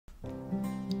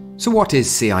So what is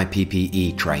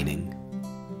CIPPE training?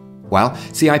 Well,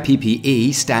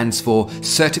 CIPPE stands for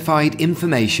Certified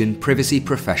Information Privacy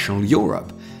Professional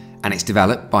Europe, and it's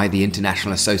developed by the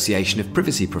International Association of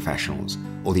Privacy Professionals,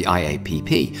 or the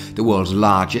IAPP, the world's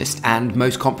largest and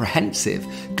most comprehensive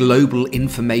global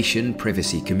information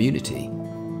privacy community.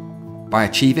 By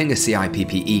achieving a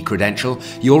CIPPE credential,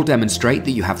 you'll demonstrate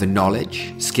that you have the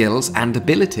knowledge, skills and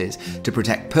abilities to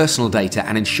protect personal data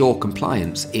and ensure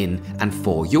compliance in and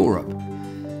for Europe.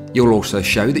 You'll also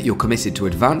show that you're committed to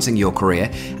advancing your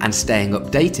career and staying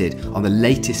updated on the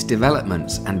latest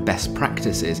developments and best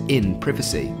practices in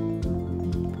privacy.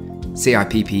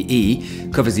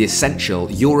 CIPPE covers the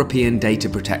essential European data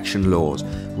protection laws,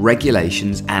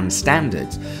 regulations and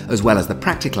standards, as well as the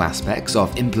practical aspects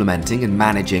of implementing and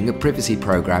managing a privacy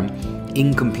program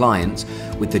in compliance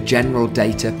with the General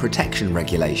Data Protection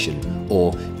Regulation,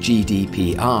 or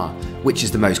GDPR, which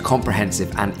is the most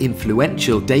comprehensive and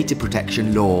influential data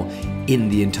protection law in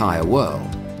the entire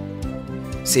world.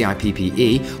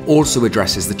 CIPPE also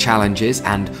addresses the challenges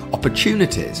and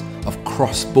opportunities of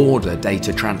cross-border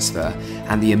data transfer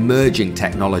and the emerging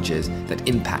technologies that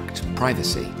impact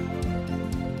privacy.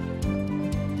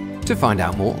 To find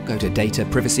out more, go to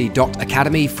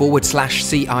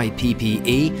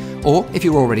DataPrivacy.Academy/CIPPE, or if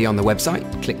you're already on the website,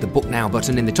 click the Book Now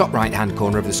button in the top right-hand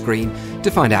corner of the screen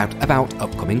to find out about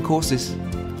upcoming courses.